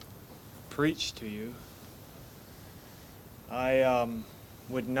preach to you. I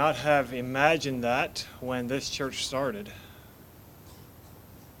would not have imagined that when this church started,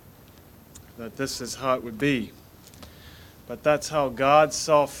 that this is how it would be. But that's how God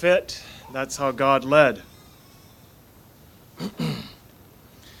saw fit. That's how God led.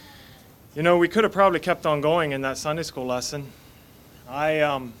 You know, we could have probably kept on going in that Sunday school lesson.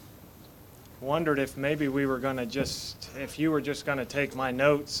 I wondered if maybe we were going to if you were just going to take my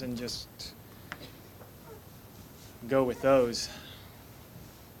notes and just go with those.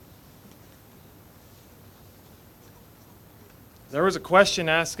 There was a question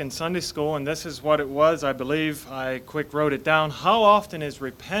asked in Sunday school, and this is what it was, I believe. I quick wrote it down. How often is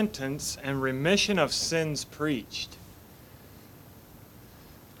repentance and remission of sins preached?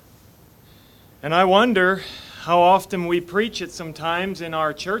 And I wonder how often we preach it sometimes in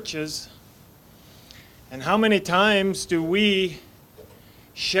our churches, and how many times do we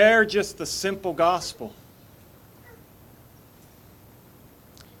share just the simple gospel?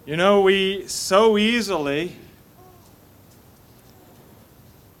 You know, we so easily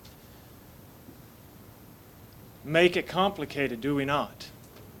make it complicated, do we not?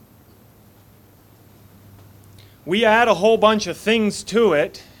 We add a whole bunch of things to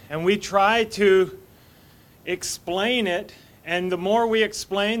it, and we try to explain it, and the more we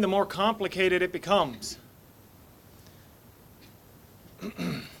explain, the more complicated it becomes.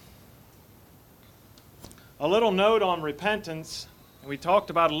 A little note on repentance. We talked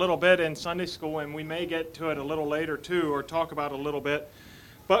about a little bit in Sunday school, and we may get to it a little later too, or talk about it a little bit.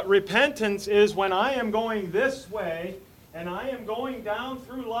 But repentance is when I am going this way, and I am going down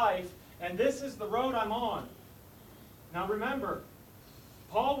through life, and this is the road I'm on. Now remember,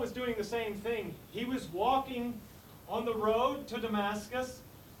 Paul was doing the same thing. He was walking on the road to Damascus,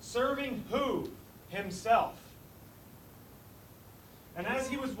 serving who? Himself. And as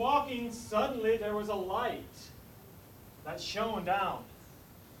he was walking, suddenly there was a light that shone down.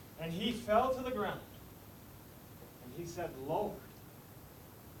 And he fell to the ground. And he said, Lord.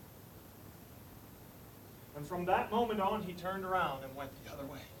 And from that moment on, he turned around and went the other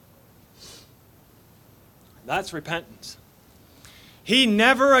way. That's repentance. He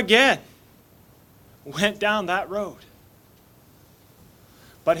never again went down that road.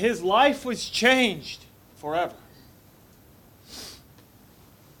 But his life was changed forever.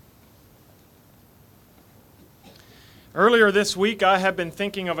 Earlier this week, I have been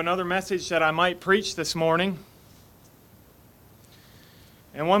thinking of another message that I might preach this morning.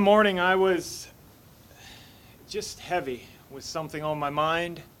 And one morning I was just heavy with something on my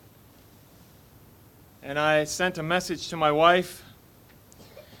mind. And I sent a message to my wife.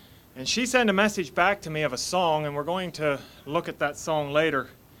 And she sent a message back to me of a song, and we're going to look at that song later.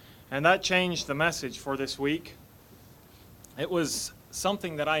 And that changed the message for this week. It was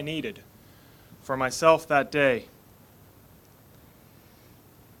something that I needed for myself that day.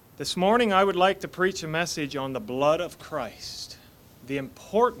 This morning I would like to preach a message on the blood of Christ, the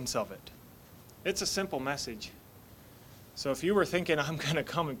importance of it. It's a simple message. So if you were thinking I'm going to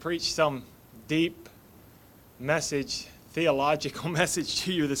come and preach some deep message, theological message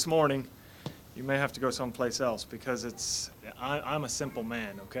to you this morning, you may have to go someplace else, because I'm a simple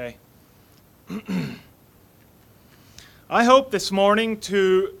man, okay? I hope this morning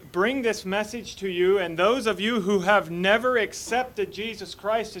to bring this message to you, and those of you who have never accepted Jesus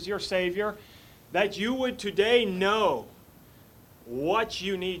Christ as your Savior, that you would today know what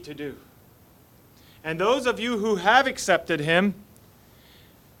you need to do. And those of you who have accepted Him,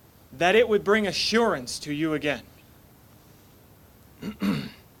 that it would bring assurance to you again.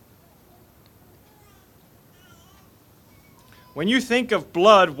 When you think of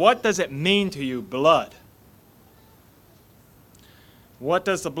blood, what does it mean to you, blood? What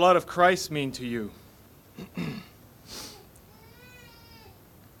does the blood of Christ mean to you?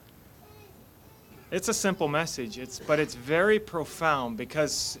 It's a simple message, but it's very profound,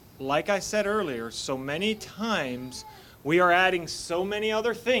 because, like I said earlier, so many times we are adding so many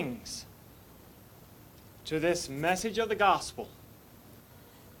other things to this message of the gospel,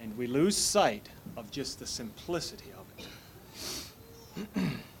 and we lose sight of just the simplicity of it.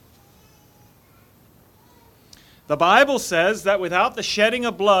 The Bible says that without the shedding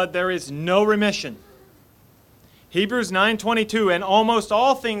of blood, there is no remission. Hebrews 9:22, and almost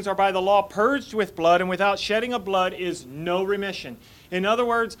all things are by the law purged with blood, and without shedding of blood is no remission. In other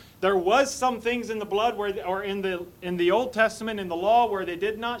words, there was some things in the blood or in the Old Testament, in the law, where they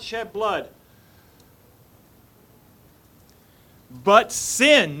did not shed blood. But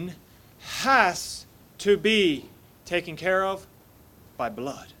sin has to be taken care of by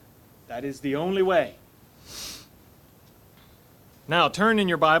blood. That is the only way. Now, turn in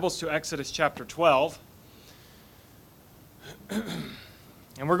your Bibles to Exodus chapter 12.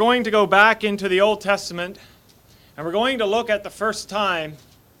 And we're going to go back into the Old Testament, and we're going to look at the first time.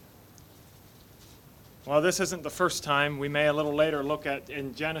 Well, this isn't the first time. We may a little later look at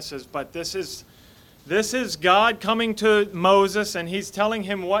in Genesis, but this is God coming to Moses, and he's telling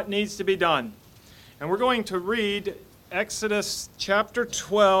him what needs to be done. And we're going to read Exodus chapter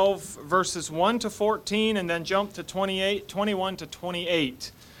 12, verses 1 to 14, and then jump to 21 to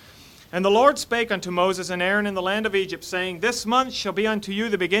 28. And the Lord spake unto Moses and Aaron in the land of Egypt, saying, This month shall be unto you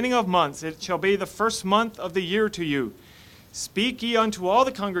the beginning of months. It shall be the first month of the year to you. Speak ye unto all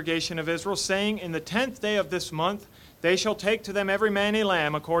the congregation of Israel, saying, In the 10th day of this month they shall take to them every man a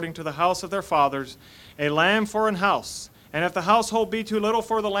lamb according to the house of their fathers, a lamb for an house. And if the household be too little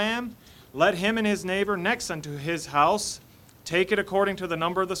for the lamb, let him and his neighbor next unto his house take it according to the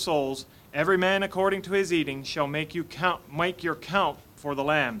number of the souls. Every man according to his eating shall make your count for the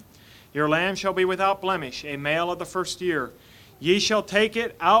lamb. Your lamb shall be without blemish, a male of the first year. Ye shall take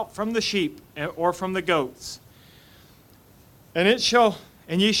it out from the sheep or from the goats. And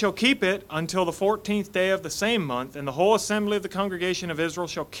ye shall keep it until the 14th day of the same month, and the whole assembly of the congregation of Israel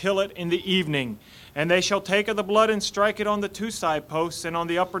shall kill it in the evening. And they shall take of the blood and strike it on the two side posts and on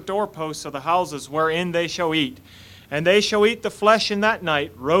the upper doorposts of the houses wherein they shall eat. And they shall eat the flesh in that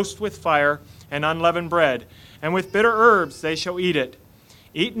night, roast with fire and unleavened bread. And with bitter herbs they shall eat it.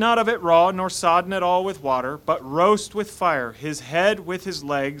 Eat not of it raw, nor sodden at all with water, but roast with fire, his head with his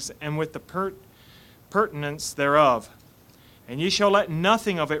legs, and with the purtenance thereof. And ye shall let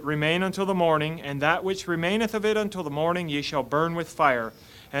nothing of it remain until the morning, and that which remaineth of it until the morning ye shall burn with fire.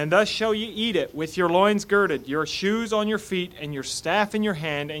 And thus shall ye eat it, with your loins girded, your shoes on your feet, and your staff in your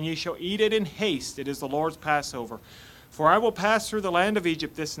hand, and ye shall eat it in haste. It is the Lord's Passover. For I will pass through the land of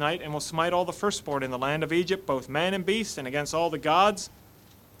Egypt this night, and will smite all the firstborn in the land of Egypt, both man and beast, and against all the gods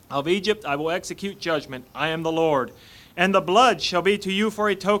of Egypt I will execute judgment. I am the Lord. And the blood shall be to you for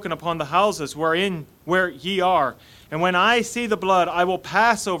a token upon the houses where ye are. And when I see the blood, I will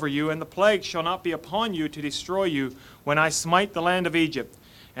pass over you, and the plague shall not be upon you to destroy you when I smite the land of Egypt.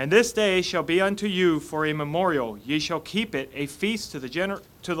 And this day shall be unto you for a memorial. Ye shall keep it a feast to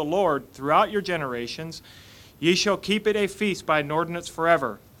the Lord throughout your generations. Ye shall keep it a feast by an ordinance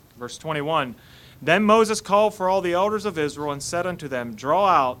forever. Verse 21. Then Moses called for all the elders of Israel, and said unto them, Draw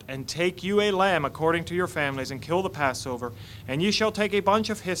out, and take you a lamb according to your families, and kill the Passover. And ye shall take a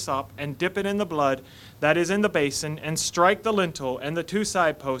bunch of hyssop, and dip it in the blood that is in the basin, and strike the lintel and the two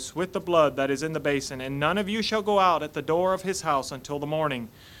side posts with the blood that is in the basin. And none of you shall go out at the door of his house until the morning.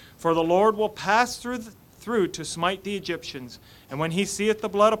 For the Lord will pass through to smite the Egyptians. And when he seeth the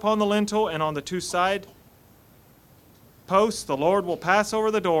blood upon the lintel and on the two side posts, the Lord will pass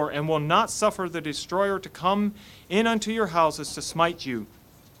over the door, and will not suffer the destroyer to come in unto your houses to smite you.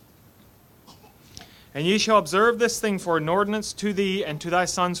 And ye shall observe this thing for an ordinance to thee and to thy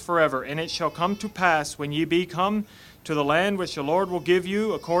sons forever. And it shall come to pass, when ye be come to the land which the Lord will give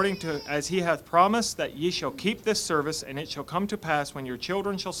you, according to as he hath promised, that ye shall keep this service. And it shall come to pass, when your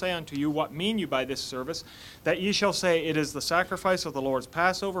children shall say unto you, What mean you by this service? That ye shall say, It is the sacrifice of the Lord's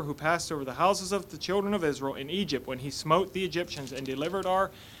Passover, who passed over the houses of the children of Israel in Egypt, when he smote the Egyptians and delivered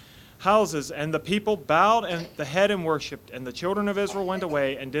our houses. And the people bowed the head and worshipped. And the children of Israel went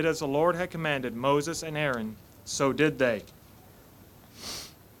away and did as the Lord had commanded Moses and Aaron. So did they.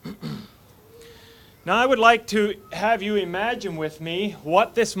 Now I would like to have you imagine with me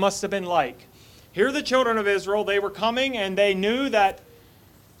what this must have been like. Here are the children of Israel. They were coming, and they knew that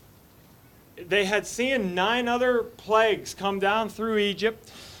they had seen 9 other plagues come down through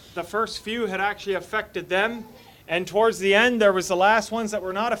Egypt. The first few had actually affected them, and towards the end there was the last ones that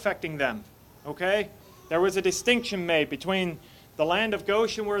were not affecting them. Okay? There was a distinction made between the land of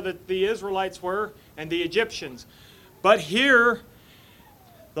Goshen, where the Israelites were, and the Egyptians. But here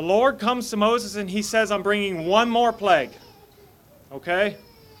the Lord comes to Moses and he says, I'm bringing one more plague. Okay?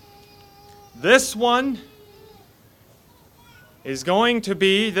 This one is going to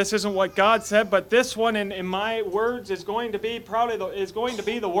be, this isn't what God said, but this one in my words is going to be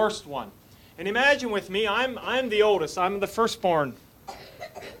the worst one. And imagine with me, I'm the oldest, I'm the firstborn.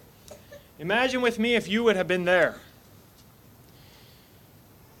 Imagine with me if you would have been there.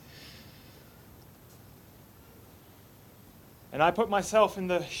 And I put myself in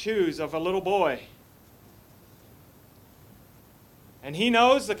the shoes of a little boy. And he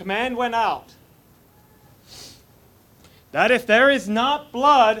knows the command went out that if there is not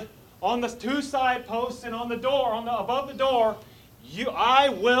blood on the two side posts and on the door, above the door, I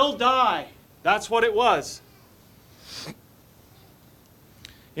will die. That's what it was.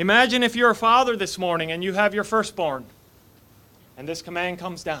 Imagine if you're a father this morning and you have your firstborn. And this command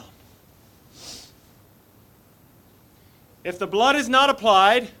comes down. If the blood is not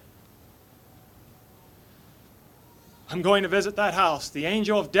applied, I'm going to visit that house. The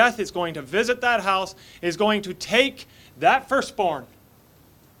angel of death is going to visit that house, is going to take that firstborn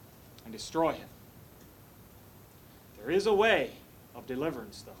and destroy him. There is a way of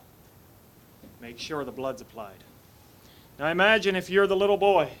deliverance, though. Make sure the blood's applied. Now imagine if you're the little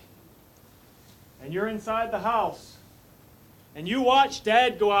boy and you're inside the house and you watched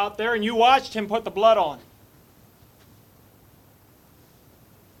Dad go out there and you watched him put the blood on.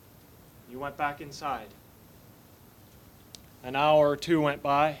 You went back inside. An hour or two went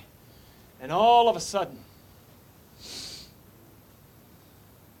by, and all of a sudden,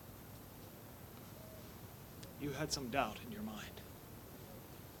 you had some doubt in your mind.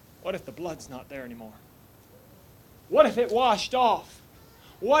 What if the blood's not there anymore? What if it washed off?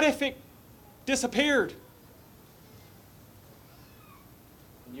 What if it disappeared?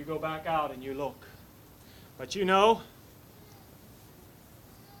 And you go back out and you look. But you know,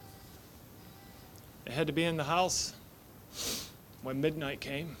 they had to be in the house when midnight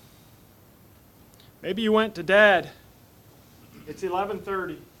came. Maybe you went to Dad. It's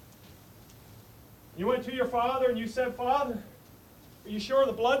 11:30. You went to your father and you said, Father, are you sure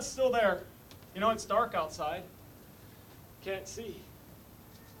the blood's still there? You know, it's dark outside. Can't see.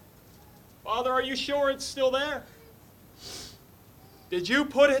 Father, are you sure it's still there? Did you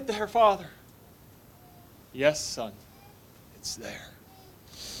put it there, Father? Yes, son, it's there.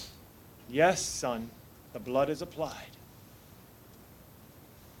 Yes, son, the blood is applied.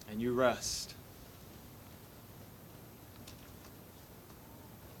 And you rest.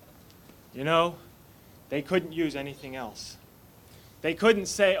 You know, they couldn't use anything else. They couldn't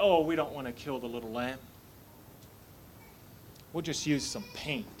say, oh, we don't want to kill the little lamb. We'll just use some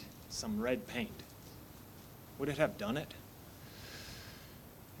paint, some red paint. Would it have done it?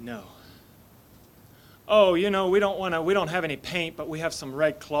 No. Oh, you know, we don't have any paint, but we have some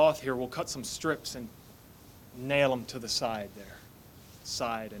red cloth here. We'll cut some strips and nail them to the side there.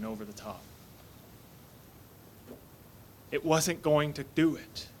 Side and over the top. It wasn't going to do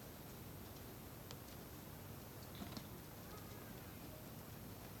it.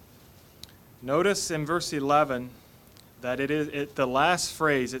 Notice in verse 11 that the last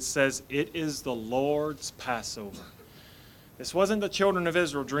phrase, it says, it is the Lord's Passover. This wasn't the children of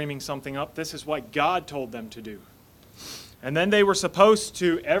Israel dreaming something up. This is what God told them to do. And then they were supposed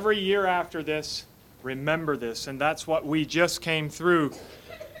to, every year after this, remember this. And that's what we just came through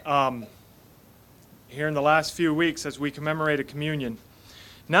here in the last few weeks as we commemorated communion.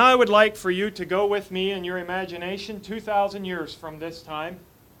 Now I would like for you to go with me in your imagination 2,000 years from this time,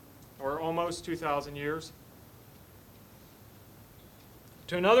 or almost 2,000 years,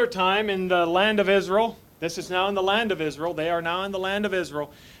 to another time in the land of Israel. This is now in the land of Israel. They are now in the land of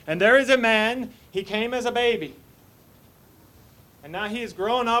Israel. And there is a man, he came as a baby. And now he is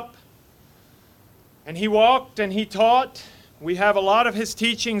grown up, and he walked and he taught. We have a lot of his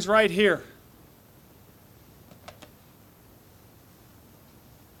teachings right here.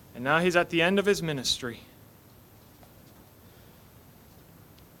 And now he's at the end of his ministry.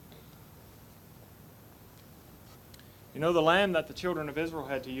 You know, the lamb that the children of Israel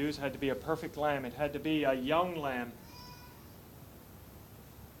had to use had to be a perfect lamb. It had to be a young lamb.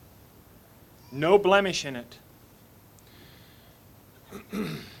 No blemish in it.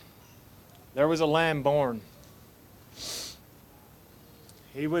 There was a lamb born.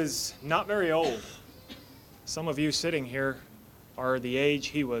 He was not very old. Some of you sitting here are the age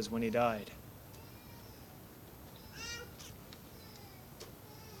he was when he died.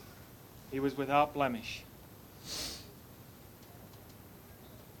 He was without blemish.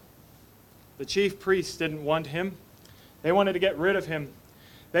 The chief priests didn't want him. They wanted to get rid of him.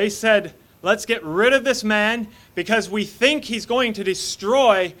 They said, let's get rid of this man because we think he's going to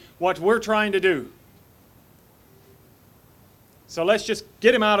destroy what we're trying to do. So let's just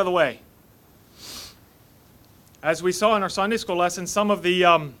get him out of the way. As we saw in our Sunday school lesson, some of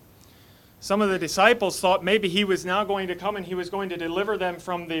the disciples thought maybe he was now going to come and he was going to deliver them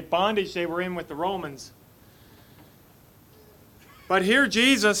from the bondage they were in with the Romans. But here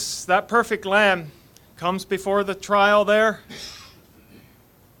Jesus, that perfect lamb, comes before the trial there.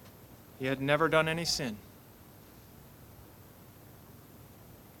 He had never done any sin.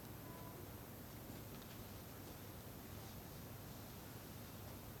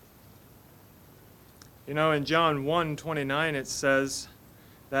 You know, in John 1:29 it says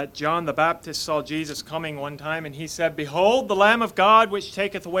that John the Baptist saw Jesus coming one time and he said, "Behold the Lamb of God which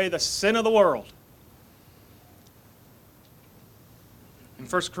taketh away the sin of the world." In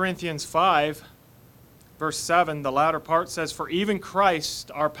 1 Corinthians 5, verse 7, the latter part says, "For even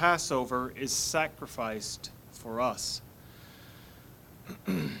Christ, our Passover, is sacrificed for us."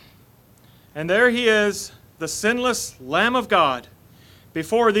 And there he is, the sinless Lamb of God,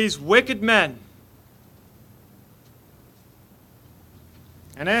 before these wicked men.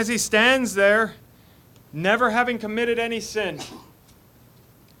 And as he stands there, never having committed any sin,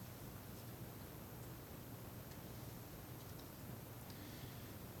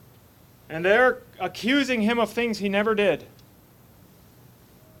 and they're accusing him of things he never did.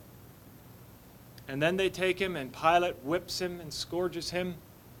 And then they take him and Pilate whips him and scourges him.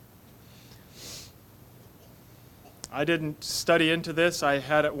 I didn't study into this. I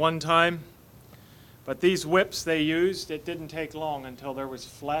had at one time. But these whips they used, it didn't take long until there was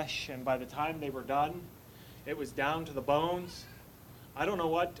flesh. And by the time they were done, it was down to the bones. I don't know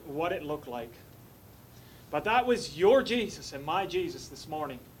what it looked like. But that was your Jesus and my Jesus this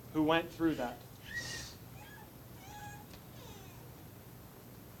morning who went through that.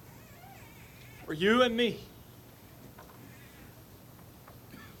 For you and me.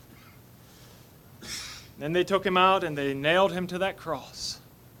 Then they took him out and they nailed him to that cross.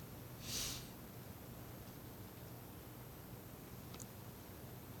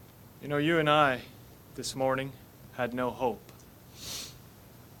 You know, you and I this morning had no hope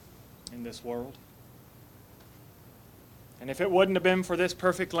in this world. And if it wouldn't have been for this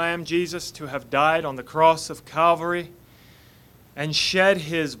perfect Lamb, Jesus, to have died on the cross of Calvary and shed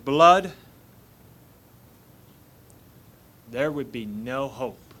his blood, there would be no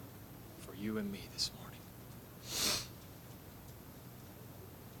hope for you and me this morning.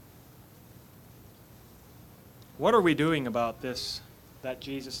 What are we doing about this that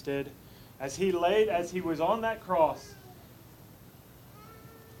Jesus did? As he was on that cross,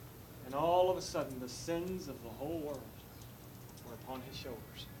 and all of a sudden the sins of the whole world were upon his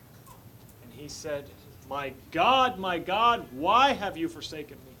shoulders. And he said, my God, why have you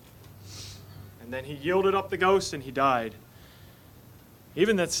forsaken me? And then he yielded up the ghost and he died.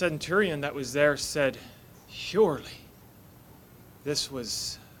 Even that centurion that was there said, surely this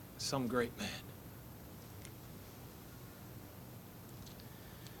was some great man.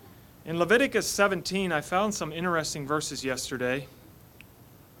 In Leviticus 17, I found some interesting verses yesterday.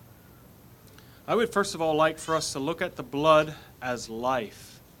 I would first of all like for us to look at the blood as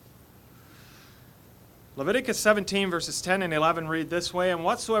life. Leviticus 17 verses 10 and 11 read this way, "And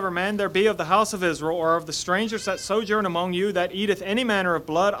whatsoever man there be of the house of Israel, or of the strangers that sojourn among you, that eateth any manner of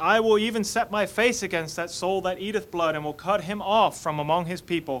blood, I will even set my face against that soul that eateth blood, and will cut him off from among his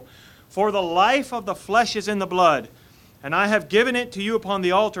people. For the life of the flesh is in the blood. And I have given it to you upon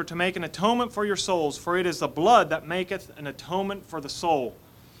the altar to make an atonement for your souls, for it is the blood that maketh an atonement for the soul."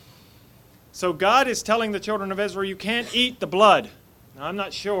 So God is telling the children of Israel, you can't eat the blood. Now, I'm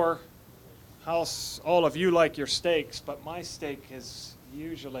not sure how all of you like your steaks, but my steak is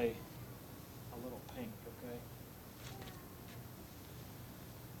usually a little pink, okay?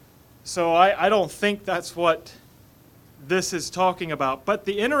 So I don't think that's what this is talking about. But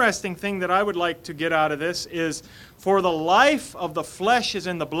the interesting thing that I would like to get out of this is, for the life of the flesh is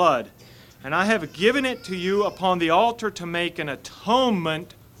in the blood, and I have given it to you upon the altar to make an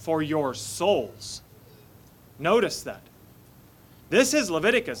atonement for your souls. Notice that. This is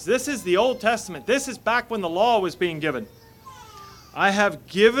Leviticus. This is the Old Testament. This is back when the law was being given. I have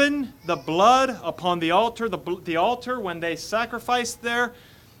given the blood upon the altar. The altar, when they sacrificed there,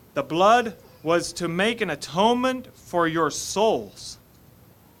 the blood was to make an atonement for your souls.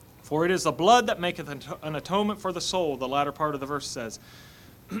 For it is the blood that maketh an atonement for the soul, the latter part of the verse says.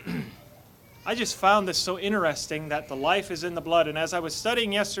 I just found this so interesting that the life is in the blood. And as I was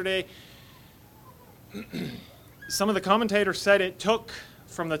studying yesterday, some of the commentators said it took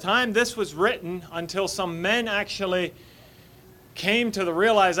from the time this was written until some men actually came to the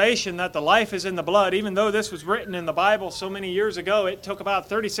realization that the life is in the blood. Even though this was written in the Bible so many years ago, it took about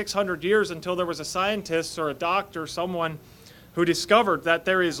 3,600 years until there was a scientist or a doctor, someone who discovered that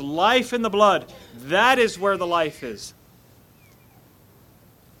there is life in the blood. That is where the life is.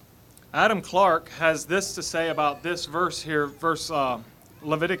 Adam Clark has this to say about this verse here,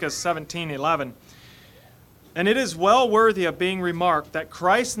 Leviticus 17:11. "And it is well worthy of being remarked that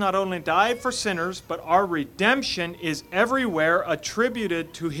Christ not only died for sinners, but our redemption is everywhere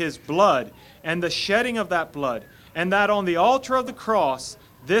attributed to his blood and the shedding of that blood, and that on the altar of the cross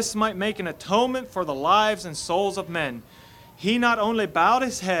this might make an atonement for the lives and souls of men. He not only bowed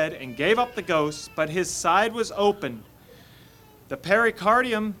his head and gave up the ghost, but his side was opened, the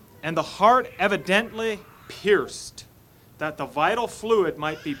pericardium and the heart evidently pierced, that the vital fluid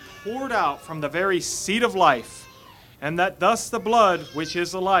might be poured out from the very seat of life, and that thus the blood, which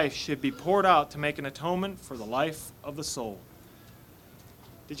is the life, should be poured out to make an atonement for the life of the soul.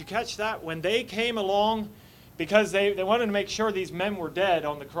 Did you catch that? When they came along, because they wanted to make sure these men were dead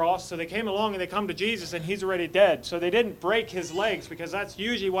on the cross, so they came along and they come to Jesus and he's already dead. So they didn't break his legs, because that's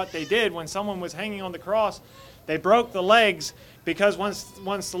usually what they did when someone was hanging on the cross. They broke the legs, because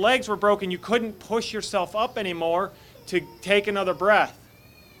once the legs were broken, you couldn't push yourself up anymore to take another breath.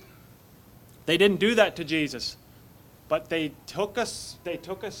 They didn't do that to Jesus. But they took a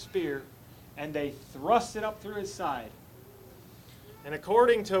spear and they thrust it up through his side. And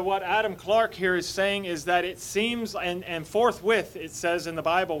according to what Adam Clark here is saying, is that it seems, and forthwith, it says in the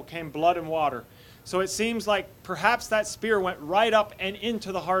Bible, came blood and water. So it seems like perhaps that spear went right up and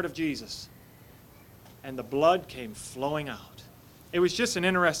into the heart of Jesus. And the blood came flowing out. It was just an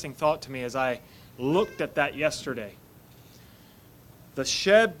interesting thought to me as I looked at that yesterday. The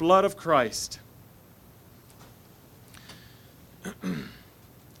shed blood of Christ.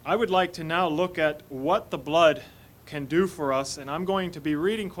 I would like to now look at what the blood can do for us, and I'm going to be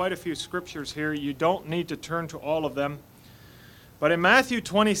reading quite a few scriptures here. You don't need to turn to all of them. But in Matthew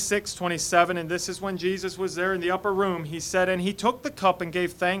 26:27, and this is when Jesus was there in the upper room, he said, "And he took the cup and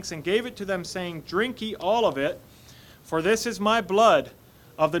gave thanks and gave it to them, saying, Drink ye all of it, for this is my blood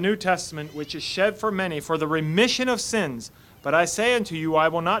of the New Testament, which is shed for many for the remission of sins. But I say unto you, I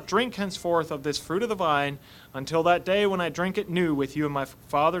will not drink henceforth of this fruit of the vine until that day when I drink it new with you in my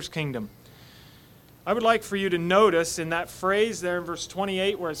Father's kingdom." I would like for you to notice in that phrase there in verse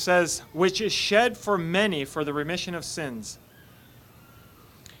 28 where it says, which is shed for many for the remission of sins.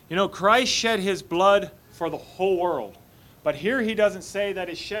 You know, Christ shed his blood for the whole world. But here he doesn't say that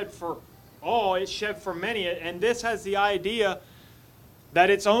it's shed for all, it's shed for many. And this has the idea that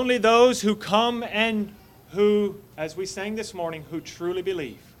it's only those who come and who, as we sang this morning, who truly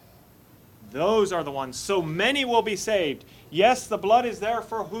believe. Those are the ones. So many will be saved. Yes, the blood is there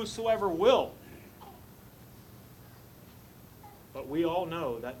for whosoever will. But we all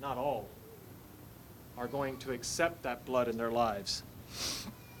know that not all are going to accept that blood in their lives.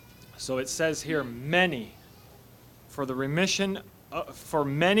 So it says here, many, for the remission, for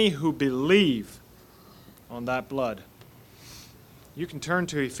many who believe on that blood. You can turn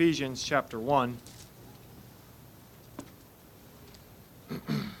to Ephesians chapter 1.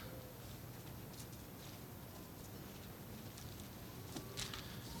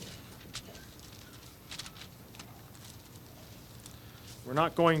 We're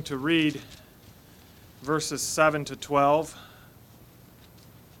not going to read verses 7 to 12.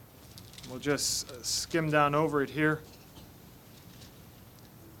 We'll just skim down over it here.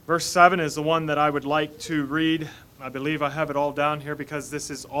 Verse 7 is the one that I would like to read. I believe I have it all down here because this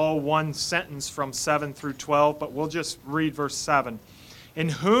is all one sentence from 7 through 12, but we'll just read verse 7. In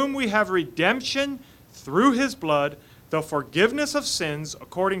whom we have redemption through his blood, the forgiveness of sins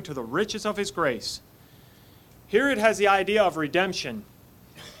according to the riches of his grace. Here it has the idea of redemption.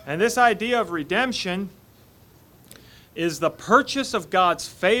 And this idea of redemption is the purchase of God's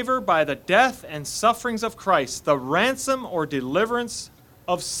favor by the death and sufferings of Christ, the ransom or deliverance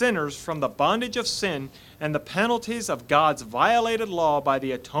of sinners from the bondage of sin and the penalties of God's violated law by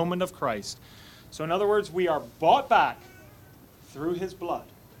the atonement of Christ. So in other words, we are bought back through his blood.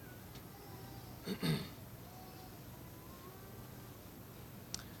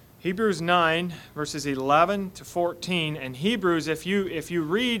 Hebrews 9, verses 11 to 14. And Hebrews, if you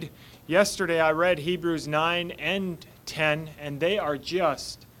read, yesterday I read Hebrews 9 and 10, and they are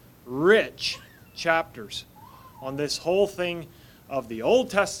just rich chapters on this whole thing of the Old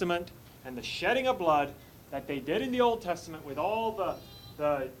Testament and the shedding of blood that they did in the Old Testament with all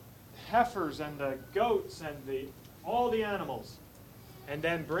the heifers and the goats and all the animals, and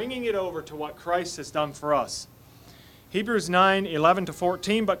then bringing it over to what Christ has done for us. Hebrews 9, 11 to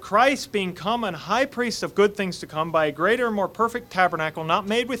 14, but Christ being come an high priest of good things to come by a greater and more perfect tabernacle, not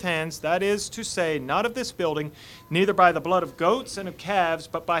made with hands, that is to say, not of this building, neither by the blood of goats and of calves,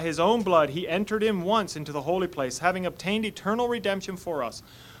 but by his own blood he entered in once into the holy place, having obtained eternal redemption for us.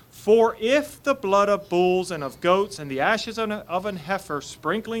 For if the blood of bulls and of goats and the ashes of an heifer,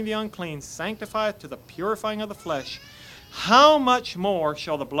 sprinkling the unclean, sanctifieth to the purifying of the flesh, how much more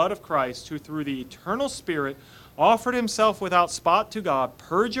shall the blood of Christ, who through the eternal Spirit offered himself without spot to God,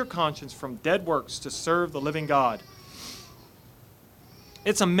 purge your conscience from dead works to serve the living God.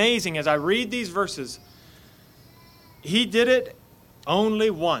 It's amazing as I read these verses. He did it only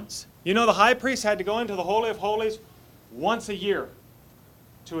once. You know, the high priest had to go into the Holy of Holies once a year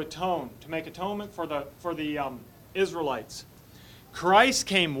to atone, to make atonement for the Israelites. Christ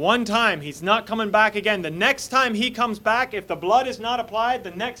came one time. He's not coming back again. The next time he comes back, if the blood is not applied,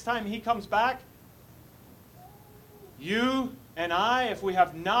 the next time he comes back, you and I, if we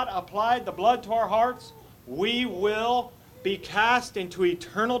have not applied the blood to our hearts, we will be cast into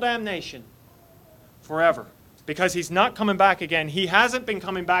eternal damnation forever. Because He's not coming back again. He hasn't been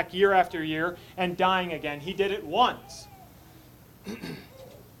coming back year after year and dying again. He did it once.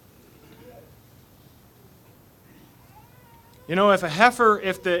 You know, if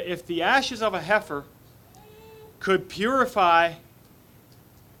the ashes of a heifer could purify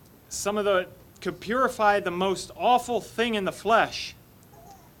could purify the most awful thing in the flesh,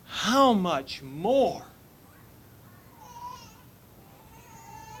 how much more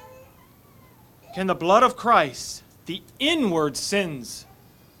can the blood of Christ, the inward sins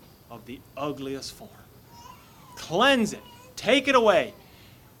of the ugliest form, cleanse it, take it away,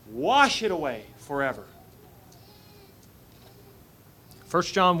 wash it away forever? 1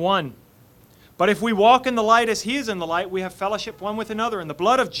 John 1. But if we walk in the light as He is in the light, we have fellowship one with another. And the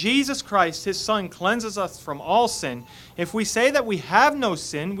blood of Jesus Christ, His Son, cleanses us from all sin. If we say that we have no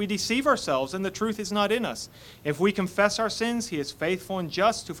sin, we deceive ourselves, and the truth is not in us. If we confess our sins, He is faithful and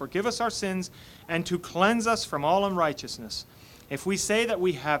just to forgive us our sins and to cleanse us from all unrighteousness. If we say that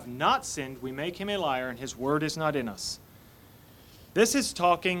we have not sinned, we make Him a liar, and His word is not in us. This is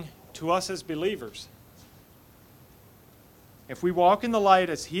talking to us as believers. If we walk in the light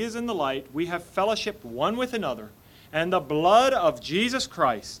as He is in the light, we have fellowship one with another. And the blood of Jesus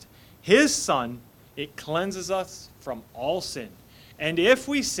Christ, His Son, it cleanses us from all sin. And if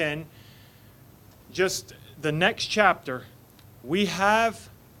we sin, just the next chapter, we have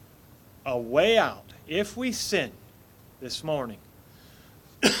a way out. If we sin this morning,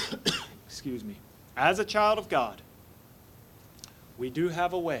 excuse me, as a child of God, we do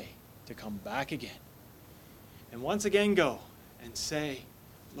have a way to come back again. And once again go and say,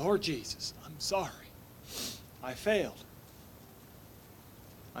 Lord Jesus, I'm sorry. I failed.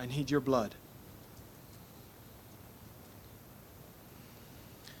 I need your blood.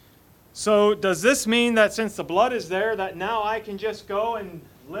 So does this mean that since the blood is there, that now I can just go and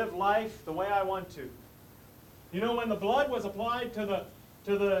live life the way I want to? You know, when the blood was applied to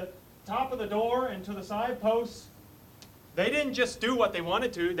the top of the door and to the side posts, they didn't just do what they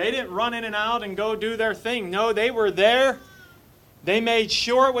wanted to. They didn't run in and out and go do their thing. No, they were there. They made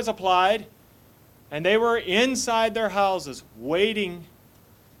sure it was applied, and they were inside their houses waiting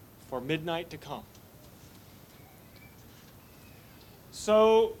for midnight to come.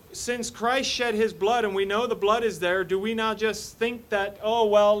 So, since Christ shed His blood and we know the blood is there, do we now just think that, oh,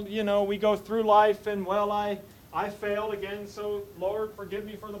 well, you know, we go through life and, well, I failed again, so Lord, forgive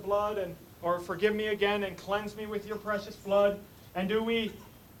me for the blood, or forgive me again and cleanse me with your precious blood? And do we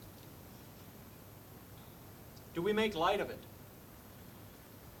make light of it?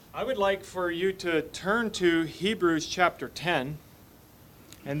 I would like for you to turn to Hebrews chapter 10.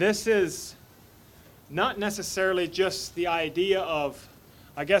 And this is not necessarily just the idea of,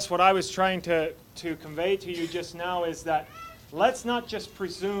 I guess what I was trying to convey to you just now is that let's not just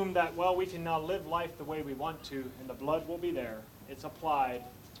presume that, well, we can now live life the way we want to and the blood will be there. It's applied.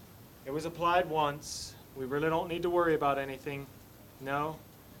 It was applied once. We really don't need to worry about anything. No.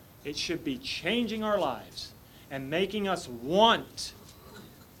 It should be changing our lives and making us want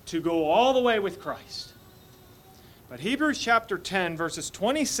to go all the way with Christ. But Hebrews chapter 10, verses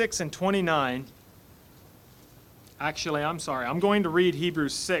 26 and 29, actually, I'm sorry, I'm going to read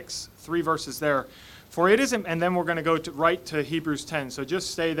Hebrews 6, 3 verses there. For it is, and then we're going to go right to Hebrews 10, so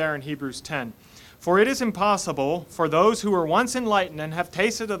just stay there in Hebrews 10. For it is impossible for those who were once enlightened and have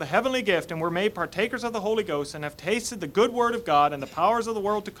tasted of the heavenly gift and were made partakers of the Holy Ghost and have tasted the good word of God and the powers of the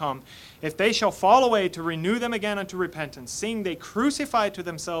world to come, if they shall fall away, to renew them again unto repentance, seeing they crucify to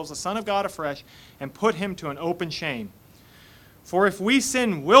themselves the Son of God afresh and put Him to an open shame. For if we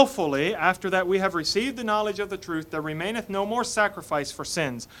sin willfully, after that we have received the knowledge of the truth, there remaineth no more sacrifice for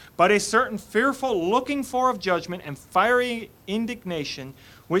sins, but a certain fearful looking for of judgment and fiery indignation,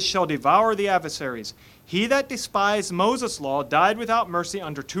 which shall devour the adversaries. He that despised Moses' law died without mercy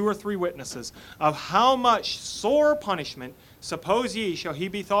under 2 or 3 witnesses. Of how much sore punishment, suppose ye, shall he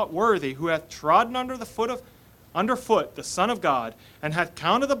be thought worthy, who hath trodden underfoot the Son of God, and hath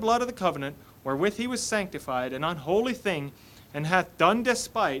counted the blood of the covenant, wherewith he was sanctified, an unholy thing, and hath done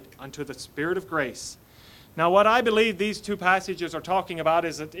despite unto the Spirit of grace. Now, what I believe these two passages are talking about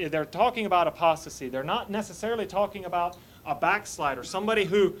is that they're talking about apostasy. They're not necessarily talking about a backslider, somebody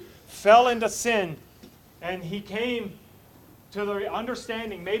who fell into sin and he came to the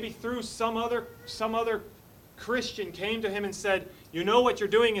understanding, maybe through some other Christian came to him and said, you know what you're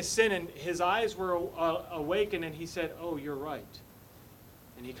doing is sin, and his eyes were awakened and he said, oh, you're right.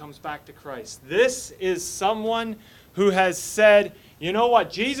 And he comes back to Christ. This is someone who has said, you know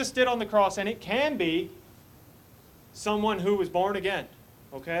what Jesus did on the cross, and it can be someone who was born again,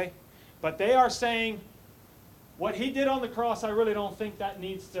 okay? But they are saying, what he did on the cross, I really don't think that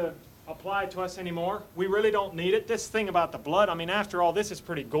needs to apply to us anymore. We really don't need it. This thing about the blood, I mean, after all, this is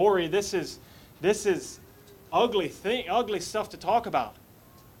pretty gory. This is ugly stuff to talk about.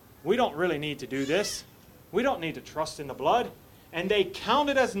 We don't really need to do this. We don't need to trust in the blood. And they count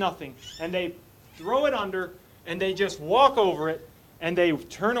it as nothing, and they throw it under, and they just walk over it, and they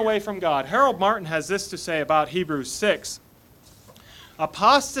turn away from God. Harold Martin has this to say about Hebrews 6.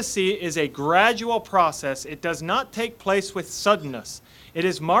 Apostasy is a gradual process. It does not take place with suddenness. It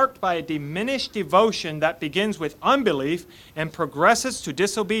is marked by a diminished devotion that begins with unbelief and progresses to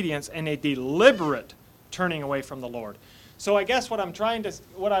disobedience and a deliberate turning away from the Lord. So I guess what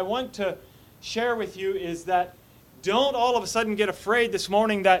I want to share with you is that don't all of a sudden get afraid this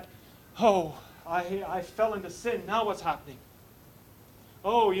morning that, oh, I fell into sin. Now what's happening?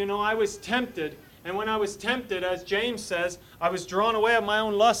 Oh, I was tempted. And when I was tempted, as James says, I was drawn away of my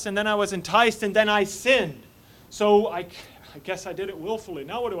own lust, and then I was enticed, and then I sinned. So I guess I did it willfully.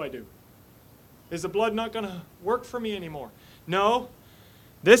 Now what do I do? Is the blood not going to work for me anymore? No.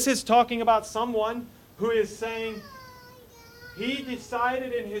 This is talking about someone who is saying he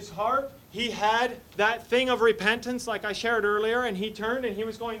decided in his heart, he had that thing of repentance like I shared earlier, and he turned and he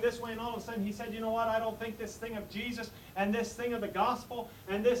was going this way, and all of a sudden he said, you know what, I don't think this thing of Jesus and this thing of the gospel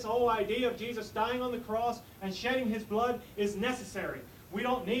and this whole idea of Jesus dying on the cross and shedding his blood is necessary. We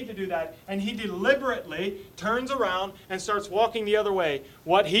don't need to do that. And he deliberately turns around and starts walking the other way.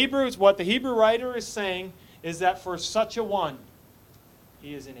 What the Hebrew writer is saying is that for such a one,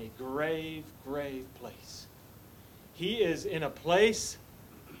 he is in a grave, grave place. He is in a place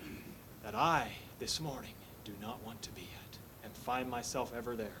that I, this morning, do not want to be at and find myself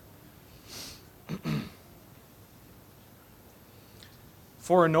ever there.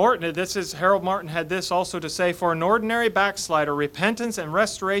 Harold Martin had this also to say, for an ordinary backslider, repentance and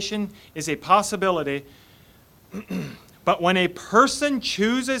restoration is a possibility. But when a person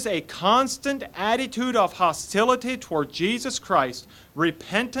chooses a constant attitude of hostility toward Jesus Christ,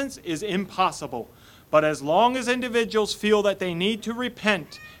 repentance is impossible. But as long as individuals feel that they need to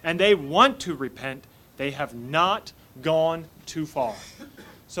repent and they want to repent, they have not gone too far.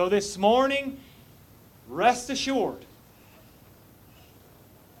 So this morning, rest assured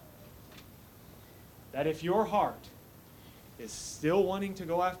that if your heart is still wanting to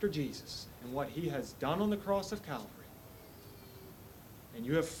go after Jesus and what he has done on the cross of Calvary, and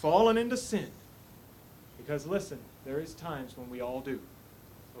you have fallen into sin, because listen, there is times when we all do,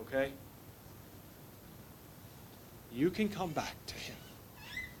 okay? You can come back to him,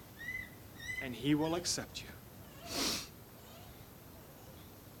 and he will accept you.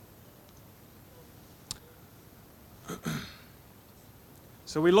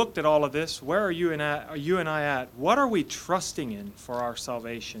 So we looked at all of this. Where are you and I at? What are we trusting in for our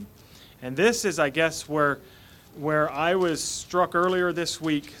salvation? And this is, I guess, where I was struck earlier this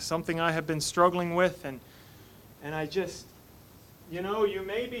week, something I have been struggling with, and I just, you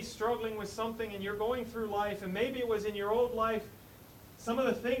may be struggling with something and you're going through life, and maybe it was in your old life, some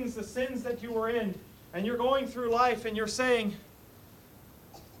of the sins that you were in, and you're going through life and you're saying,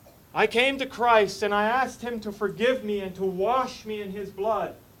 I came to Christ and I asked him to forgive me and to wash me in his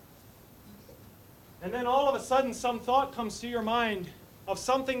blood. And then all of a sudden some thought comes to your mind of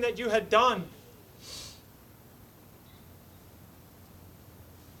something that you had done.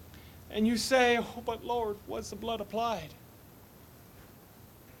 And you say, oh, but Lord, was the blood applied?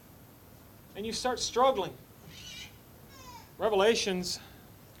 And you start struggling. Revelations,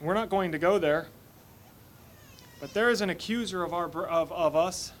 we're not going to go there, but there is an accuser of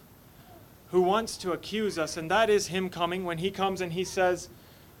us who wants to accuse us, and that is him coming. When he comes and he says,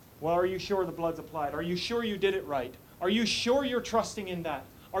 well, are you sure the blood's applied? Are you sure you did it right? Are you sure you're trusting in that?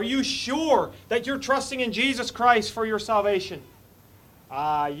 Are you sure that you're trusting in Jesus Christ for your salvation?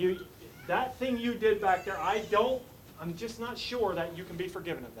 That thing you did back there, I'm just not sure that you can be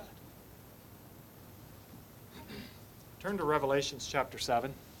forgiven of that. Turn to Revelations chapter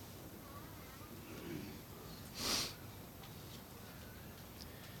 7.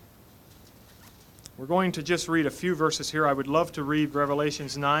 We're going to just read a few verses here. I would love to read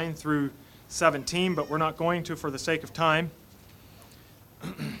Revelations 9 through 17, but we're not going to for the sake of time.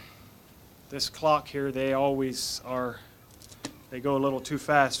 This clock here, they go a little too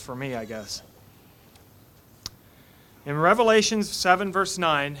fast for me, I guess. In Revelation 7, verse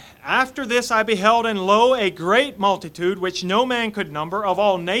 9, after this I beheld, and lo, a great multitude, which no man could number, of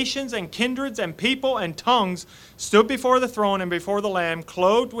all nations and kindreds and people and tongues, stood before the throne and before the Lamb,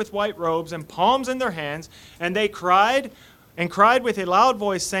 clothed with white robes and palms in their hands, and they cried, and cried with a loud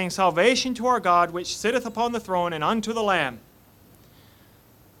voice, saying, Salvation to our God, which sitteth upon the throne, and unto the Lamb.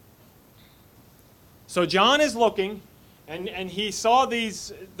 So John is looking, and he saw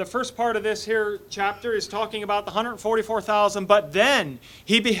these. The first part of this here chapter is talking about the 144,000, but then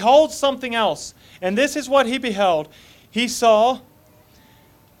he beholds something else. And this is what he beheld. He saw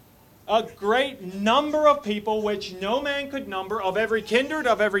a great number of people which no man could number, of every kindred,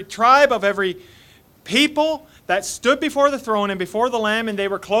 of every tribe, of every people, that stood before the throne and before the Lamb, and they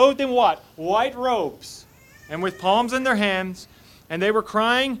were clothed in what? White robes, and with palms in their hands, and they were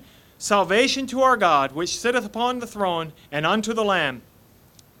crying, Salvation to our God, which sitteth upon the throne, and unto the Lamb.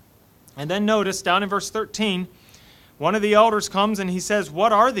 And then notice, down in verse 13, one of the elders comes and he says,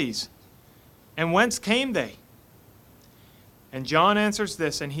 What are these? And whence came they? And John answers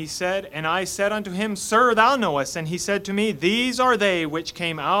this, and he said, And I said unto him, Sir, thou knowest. And he said to me, These are they which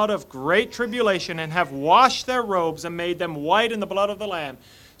came out of great tribulation, and have washed their robes, and made them white in the blood of the Lamb.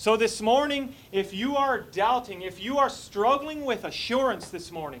 So this morning, if you are doubting, if you are struggling with assurance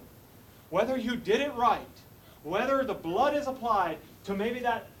this morning, whether you did it right, whether the blood is applied to maybe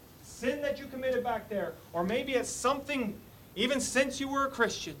that sin that you committed back there, or maybe it's something even since you were a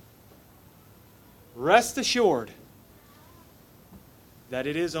Christian, rest assured that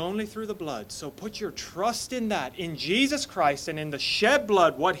it is only through the blood. So put your trust in that, in Jesus Christ and in the shed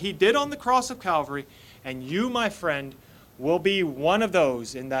blood, what He did on the cross of Calvary, and you, my friend, will be one of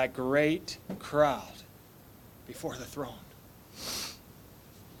those in that great crowd before the throne.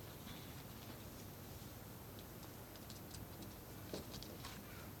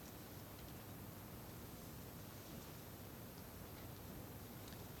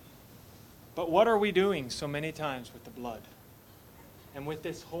 But what are we doing so many times with the blood? And with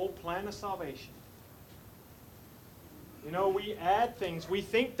this whole plan of salvation? You know, we add things. We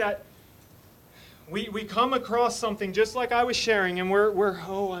think that we come across something just like I was sharing, and we're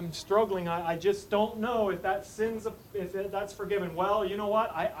I'm struggling. I just don't know if that if that's forgiven. Well, you know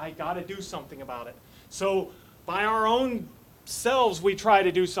what? I got to do something about it. So by our own selves, we try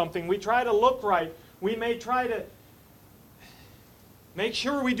to do something. We try to look right. We may try to make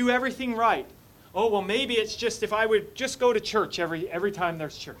sure we do everything right. Oh, well, maybe it's just if I would just go to church every time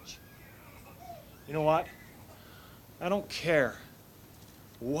there's church. You know what? I don't care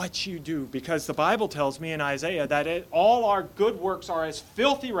what you do, because the Bible tells me in Isaiah that all our good works are as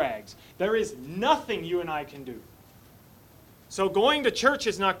filthy rags. There is nothing you and I can do. So going to church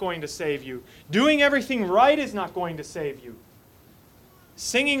is not going to save you. Doing everything right is not going to save you.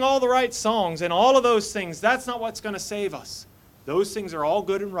 Singing all the right songs and all of those things, that's not what's going to save us. Those things are all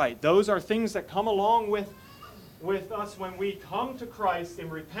good and right. Those are things that come along with us when we come to Christ in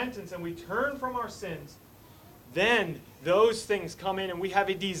repentance and we turn from our sins. Then those things come in, and we have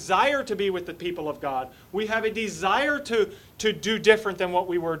a desire to be with the people of God. We have a desire to do different than what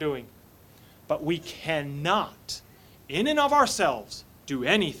we were doing. But we cannot, in and of ourselves, do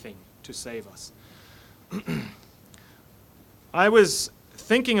anything to save us. I was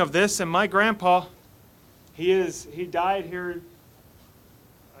thinking of this, and my grandpa, he died here,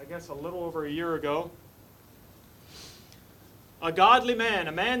 I guess, a little over a year ago. A godly man,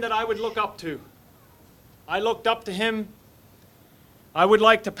 a man that I would look up to. I looked up to him. I would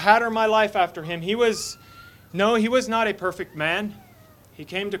like to pattern my life after him. He was not a perfect man. He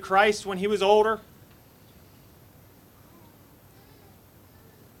came to Christ when he was older.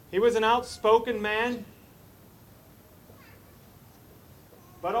 He was an outspoken man.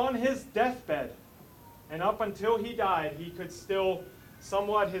 But on his deathbed, and up until he died, he could still,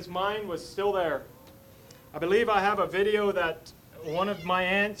 his mind was still there. I believe I have a video that one of my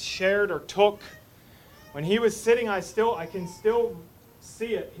aunts shared or took. When he was sitting, I can still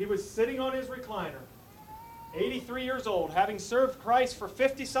see it. He was sitting on his recliner, 83 years old, having served Christ for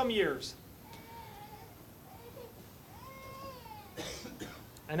 50-some years.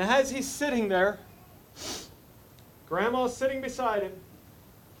 And as he's sitting there, Grandma's sitting beside him.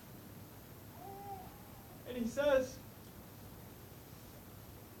 And he says,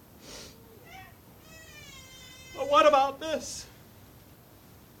 "But what about this?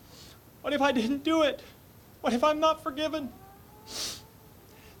 What if I didn't do it? What if I'm not forgiven?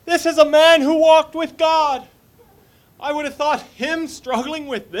 This is a man who walked with God. I would have thought him struggling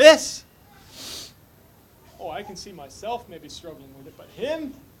with this. Oh, I can see myself maybe struggling with it, but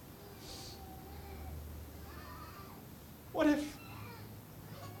him? What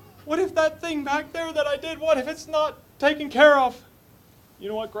if that thing back there that I did, what if it's not taken care of?" You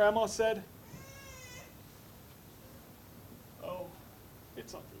know what Grandma said? "Oh,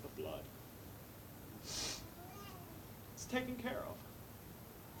 it's under the blood. It's taken care of.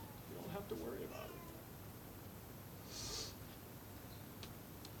 You don't have to worry about it."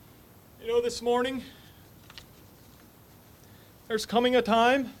 this morning, there's coming a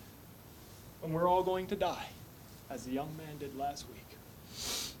time when we're all going to die, as the young man did last week.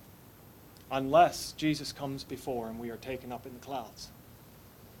 Unless Jesus comes before and we are taken up in the clouds.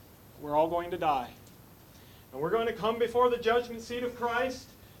 We're all going to die. And we're going to come before the judgment seat of Christ.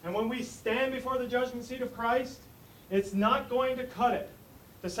 And when we stand before the judgment seat of Christ, it's not going to cut it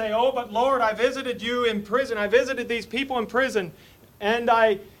to say, oh, but Lord, I visited you in prison. I visited these people in prison. And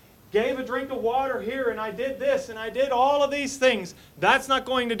I gave a drink of water here. And I did this. And I did all of these things. That's not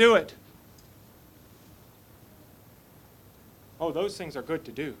going to do it. Oh, those things are good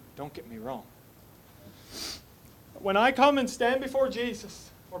to do. Don't get me wrong. But when I come and stand before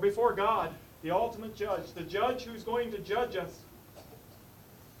Jesus or before God, the ultimate judge, the judge who's going to judge us,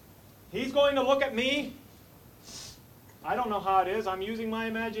 He's going to look at me. I don't know how it is. I'm using my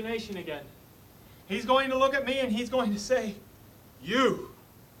imagination again. He's going to look at me and He's going to say, you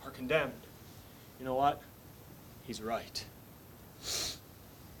are condemned. You know what? He's right.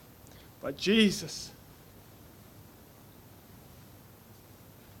 But Jesus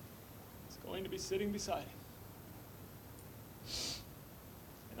going to be sitting beside Him.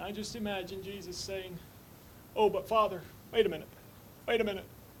 And I just imagine Jesus saying, oh, but Father, wait a minute.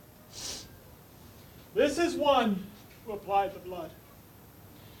 This is one who applied the blood.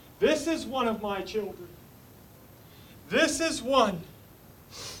 This is one of my children. This is one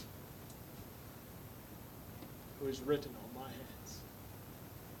who is written on my hands.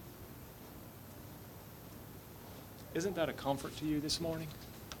 Isn't that a comfort to you this morning?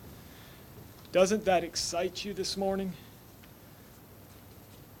 Doesn't that excite you this morning?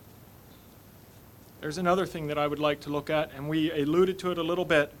 There's another thing that I would like to look at, and we alluded to it a little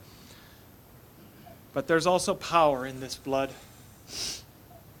bit. But there's also power in this blood.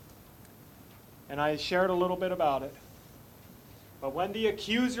 And I shared a little bit about it. But when the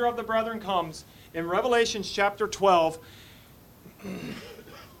accuser of the brethren comes, in Revelation chapter 12,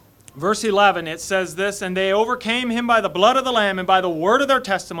 verse 11, it says this, and they overcame him by the blood of the Lamb and by the word of their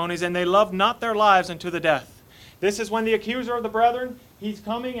testimonies, and they loved not their lives unto the death. This is when the accuser of the brethren, he's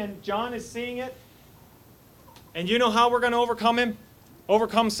coming, and John is seeing it. And you know how we're going to overcome him?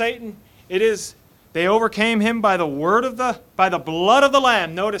 Overcome Satan? It is, they overcame him by the blood of the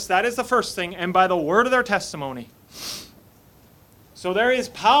Lamb. Notice that is the first thing, and by the word of their testimony. So there is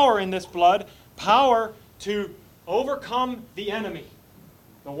power in this blood, power to overcome the enemy.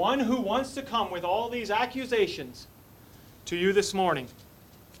 The one who wants to come with all these accusations to you this morning.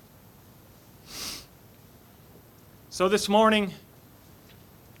 So this morning,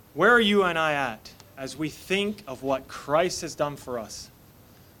 where are you and I at as we think of what Christ has done for us?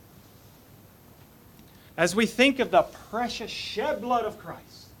 As we think of the precious shed blood of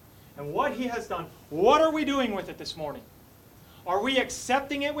Christ and what He has done, what are we doing with it this morning? Are we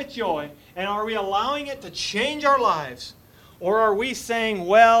accepting it with joy, and are we allowing it to change our lives? Or are we saying,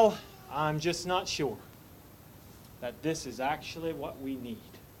 well, I'm just not sure that this is actually what we need?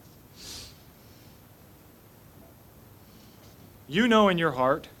 You know in your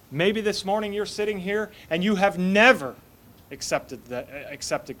heart, maybe this morning you're sitting here and you have never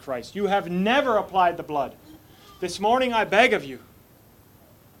accepted Christ. You have never applied the blood. This morning I beg of you,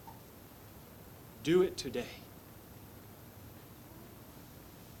 do it today.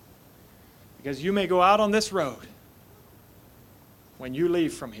 Because you may go out on this road when you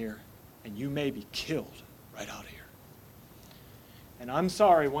leave from here, and you may be killed right out here. And I'm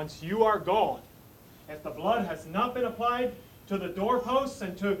sorry, once you are gone, if the blood has not been applied to the doorposts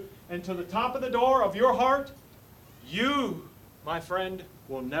and to the top of the door of your heart, you, my friend,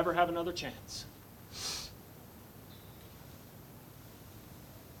 will never have another chance.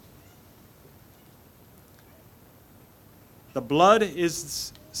 The blood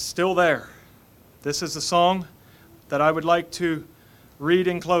is still there. This is the song that I would like to read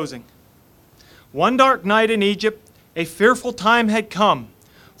in closing. One dark night in Egypt, a fearful time had come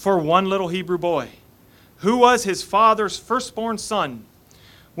for one little Hebrew boy, who was his father's firstborn son.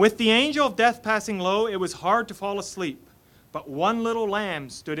 With the angel of death passing low, it was hard to fall asleep. But one little lamb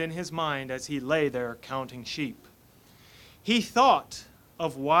stood in his mind as he lay there counting sheep. He thought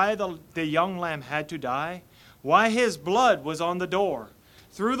of why the young lamb had to die, why his blood was on the door.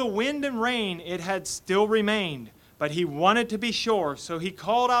 Through the wind and rain it had still remained, but he wanted to be sure, so he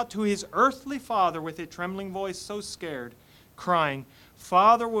called out to his earthly father with a trembling voice, so scared, crying,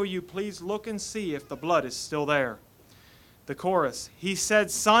 "Father, will you please look and see if the blood is still there?" The chorus, he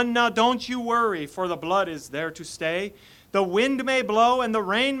said, "Son, now don't you worry, for the blood is there to stay. The wind may blow and the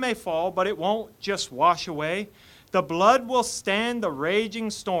rain may fall, but it won't just wash away. The blood will stand the raging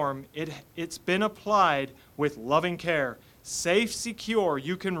storm. It's been applied with loving care. safe, secure.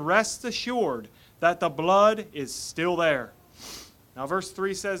 You can rest assured that the blood is still there. Now verse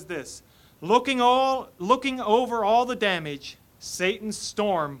 3 says this, looking over all the damage, Satan's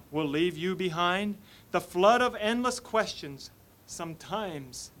storm will leave you behind. The flood of endless questions,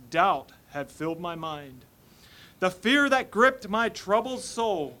 sometimes doubt had filled my mind. The fear that gripped my troubled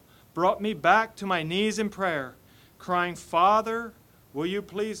soul brought me back to my knees in prayer, crying, Father, will you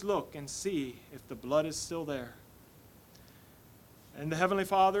please look and see if the blood is still there? And the Heavenly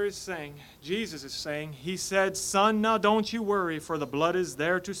Father is saying, Jesus is saying, He said, Son, now don't you worry, for the blood is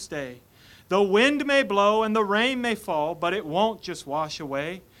there to stay. The wind may blow and the rain may fall, but it won't just wash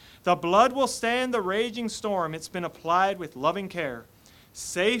away. The blood will stand the raging storm. It's been applied with loving care.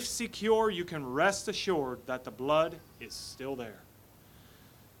 Safe, secure, you can rest assured that the blood is still there.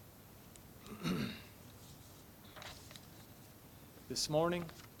 This morning,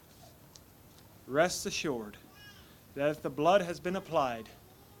 rest assured that if the blood has been applied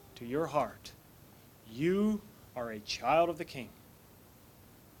to your heart, you are a child of the King.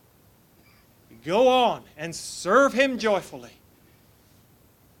 Go on and serve Him joyfully.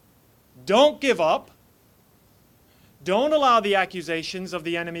 Don't give up. Don't allow the accusations of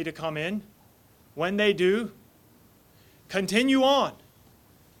the enemy to come in. When they do, continue on.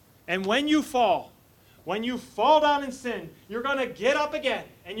 And when you fall down in sin, you're going to get up again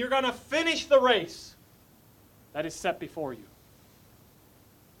and you're going to finish the race that is set before you.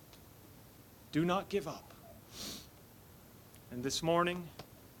 Do not give up. And this morning,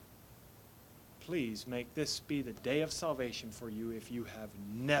 please make this be the day of salvation for you if you have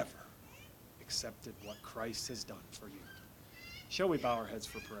never accepted what Christ has done for you. Shall we bow our heads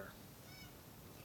for prayer?